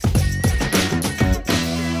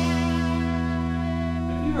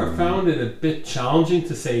found it a bit challenging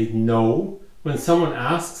to say no when someone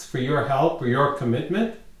asks for your help or your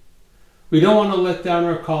commitment? We don't want to let down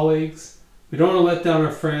our colleagues. We don't want to let down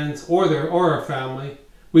our friends or our family.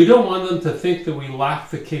 We don't want them to think that we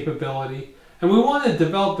lack the capability. And we want to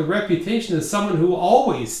develop the reputation as someone who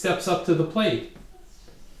always steps up to the plate.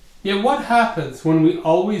 Yet what happens when we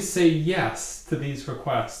always say yes to these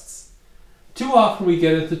requests? Too often we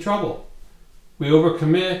get into trouble. We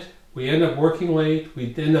overcommit, we end up working late,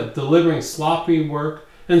 we end up delivering sloppy work,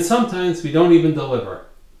 and sometimes we don't even deliver.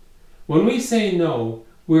 When we say no,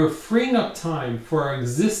 we're freeing up time for our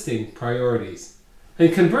existing priorities.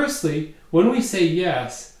 And conversely, when we say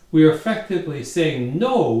yes, we are effectively saying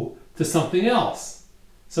no to something else.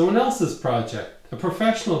 Someone else's project, a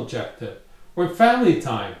professional objective, or family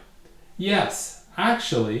time. Yes,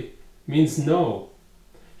 actually, means no.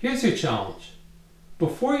 Here's your challenge.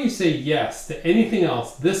 Before you say yes to anything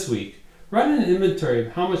else this week, run an inventory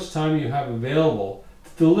of how much time you have available to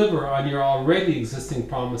deliver on your already existing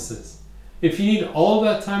promises. If you need all of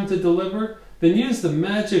that time to deliver, then use the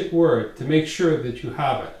magic word to make sure that you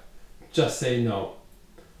have it. Just say no.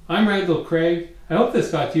 I'm Randall Craig. I hope this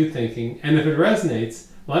got you thinking, and if it resonates,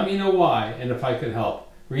 let me know why and if I could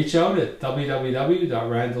help. Reach out at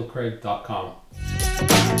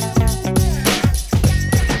www.randallcraig.com.